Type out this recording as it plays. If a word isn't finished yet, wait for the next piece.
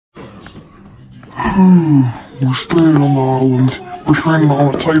We're stranded on the island. We're stranded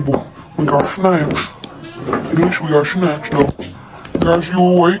on a table. We got snacks. At least we got snacks, though. Guys, you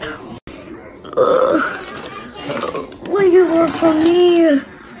awake? What do you want from me?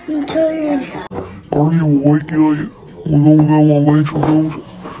 I'm tired. Are you awake, Elliot? We're gonna go on Rachel goes.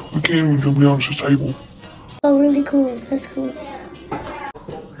 We can't even jump down this table. Oh, really cool. That's cool.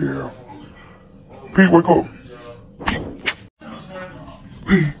 Yeah. Pete, wake up.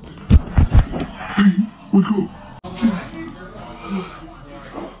 Pete. Pete, wake up.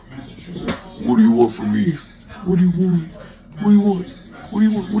 What do you want from me? What do you want? What do you want? What do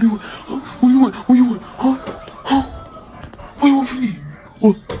you want? What do you want? Huh? What do you want? What do you want? Huh? Huh? What do you want from me?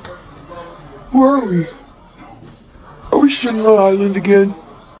 What? Where are we? Are we sitting on an island again?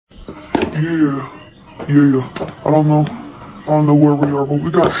 Yeah. I don't know where we are, but we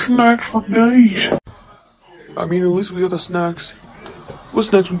got snacks for days. I mean, at least we got the snacks. What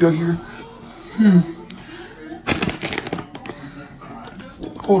snacks we got here?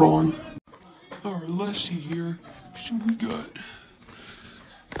 Hold on. Alright, let's see here. See what we got.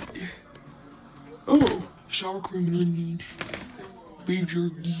 Oh, sour cream and onion, beef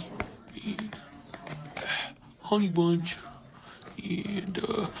jerky, and honey bunch, and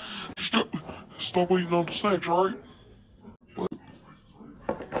stop eating all the snacks, alright? What?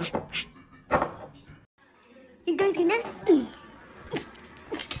 You guys gonna eat?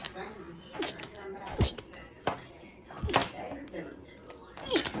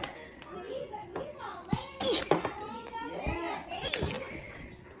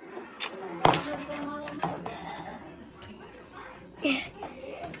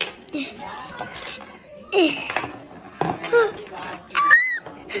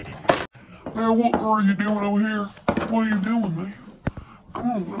 Man, what are you doing over here? What are you doing, man?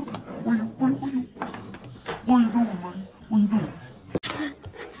 Come on, man. What are you doing, man? What are you doing?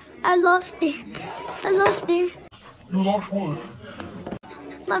 I lost it. You lost what?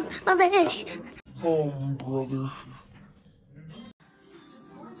 My fish. Oh, brother.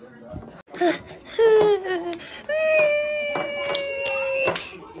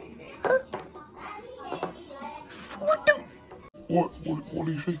 What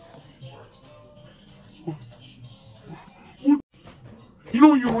do you see? What? You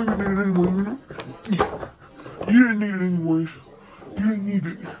know you don't even need it anyway, you know? You didn't need it anyways. You didn't need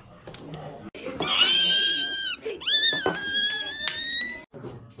it.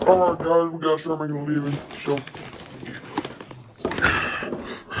 Alright guys, we gotta start making a living, so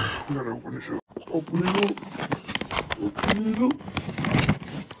we gotta open this up. Open it up.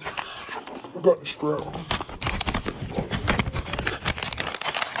 I got the strap on.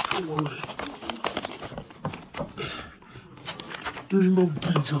 Don't worry. There's enough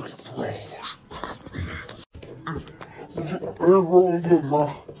beef jerky for all of us. It's rolling good, ma.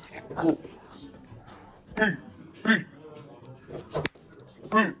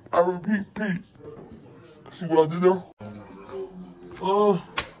 Pete. I repeat, Pete. See what I did there? Oh.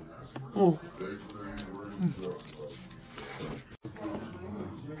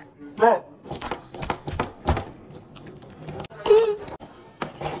 Stop.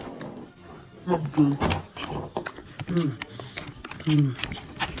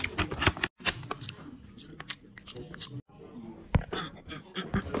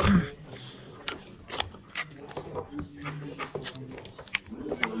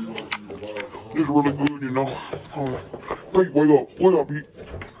 It's really good, you know. Pete, wake up, Pete.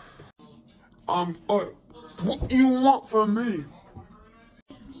 What do you want from me?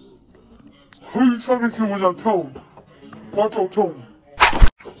 Who you talking to with that tone? What's your tone?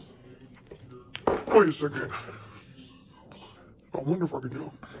 Wait a second. I wonder if I can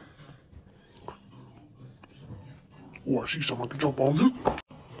jump. Oh, I see something I can jump on.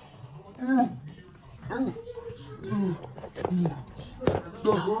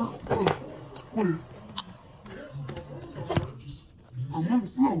 That hurt? Wait. I'm on the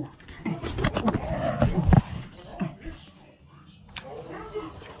floor.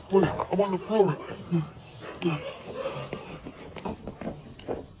 Wait, I'm on the floor.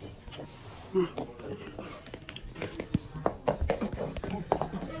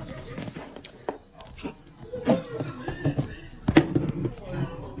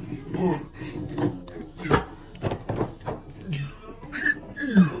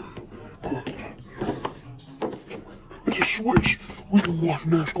 It's a switch. We can watch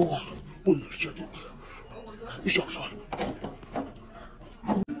NASCAR. Wait a second. It's outside.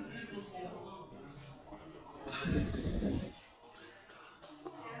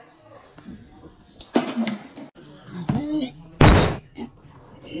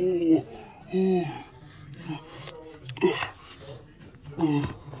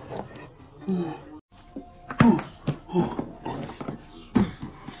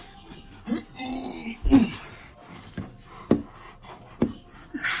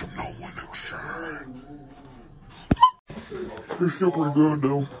 snowing outside. It's still pretty good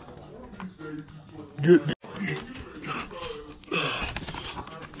though. Get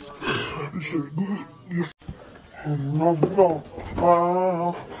this is good. Yeah.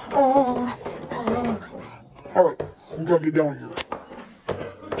 Alright, we gotta get down here.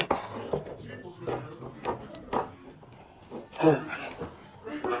 Alright.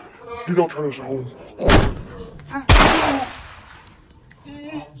 You don't turn us home.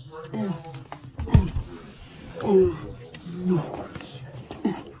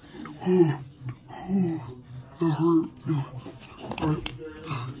 That hurt. Alright,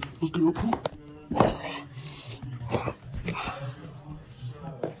 let's get up.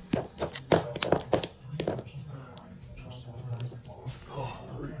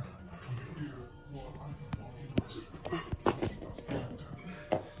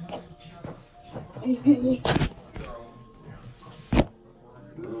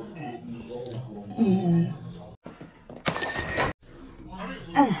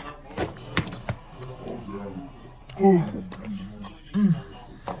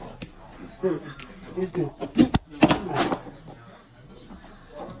 Let's go.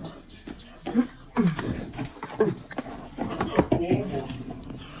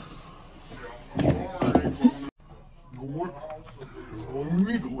 No more. I don't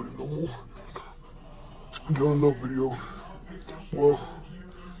need to live no more. Done enough video. Well,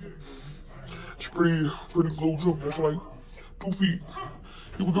 it's pretty low jump. That's like 2 feet.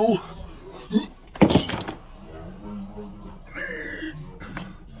 Here we go.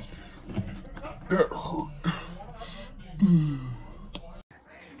 That hurt.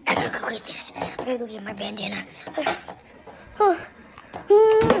 I gotta go get this. I gotta go get my bandana.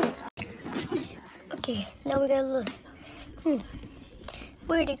 Okay, now we gotta look.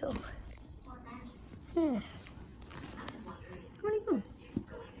 Where'd it go? Where'd it go?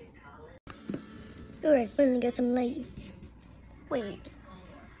 Alright, finally got some light. Wait.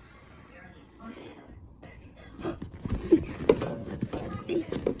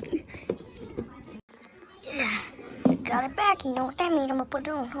 Yeah, got it back. You know what that means? I'm gonna put it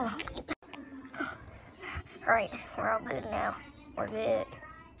on. Hold on. Alright, we're all good now. We're good.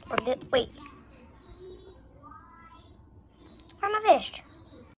 We're good. Wait. Where's my vest?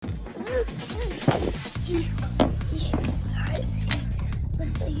 Alright,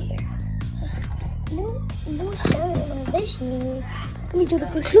 let's see here. No sound on my vest anymore. Let me do the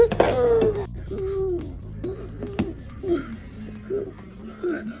push.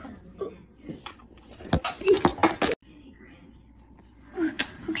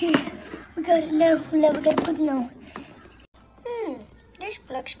 Okay, we got it now. Now we gotta put it on. This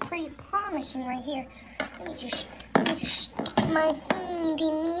looks pretty promising right here. Let me just stick my hand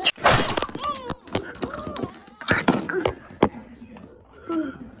in it.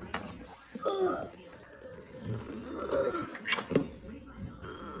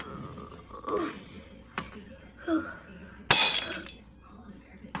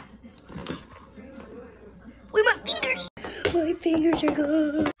 Where my fingers? My fingers are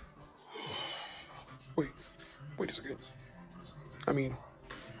gone. Wait a second. I mean,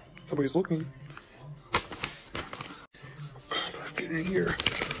 nobody's looking. Let's get in here.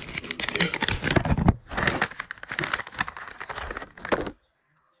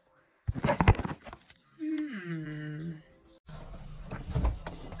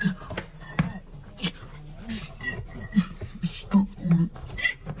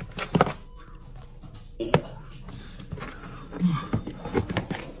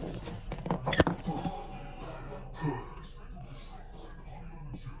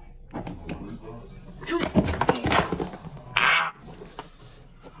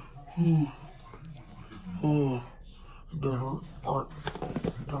 Oh, that hurt. Alright,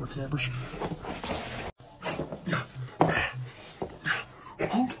 down the campers.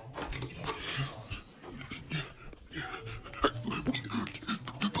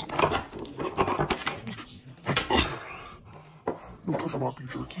 No touch my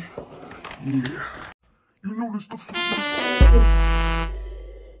beef jerky. Yeah. You know this stuff's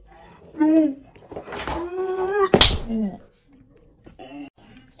no.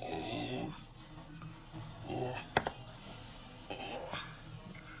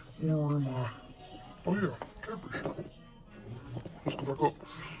 Where am I? Oh yeah, campers. Let's go back up.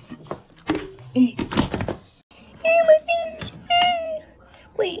 My fingers.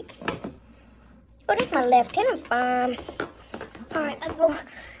 Wait. Oh, that's my left hand. I'm fine. Alright, let's go.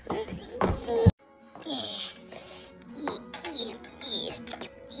 Yeah.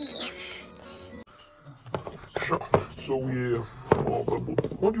 So yeah,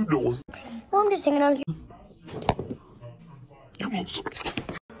 what you doing? Well, I'm just hanging out here. You look so...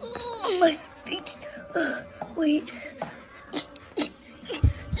 Oh, my face. Wait.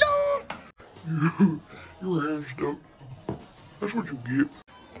 No! Your hand's stuck. That's what you get.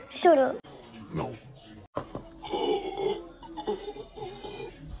 Shut up. No.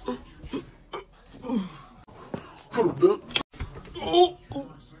 Shut up, duck. Oh.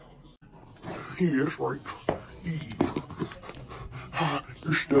 Yeah, that's right. Yeah. Ah,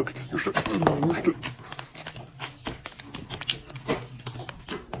 you're stuck. You're stuck. You're stuck.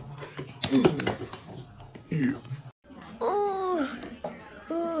 Yeah. Oh.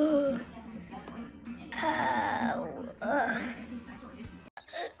 Oh. Ow.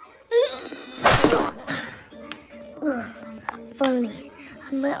 Funny.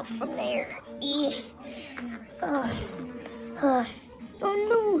 I'm out from there. Yeah. Oh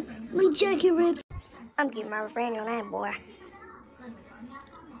no, my jacket ripped. I'm getting my revenge on that boy.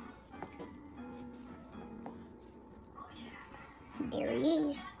 There he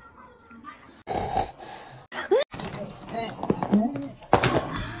is.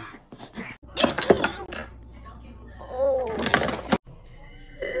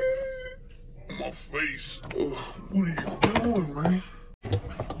 My face. What are you doing, man?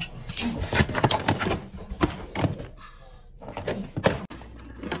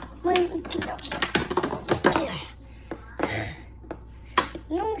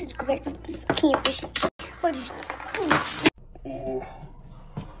 No, just go back to campus. What is...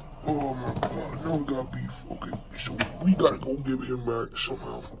 Oh my God, now we got beef. Okay, so we gotta go give him back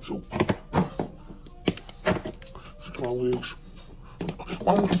somehow. So, fix my legs.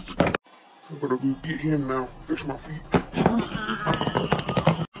 Why don't you fix... I better go get him now. Fix my feet.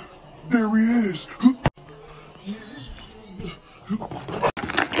 There he is.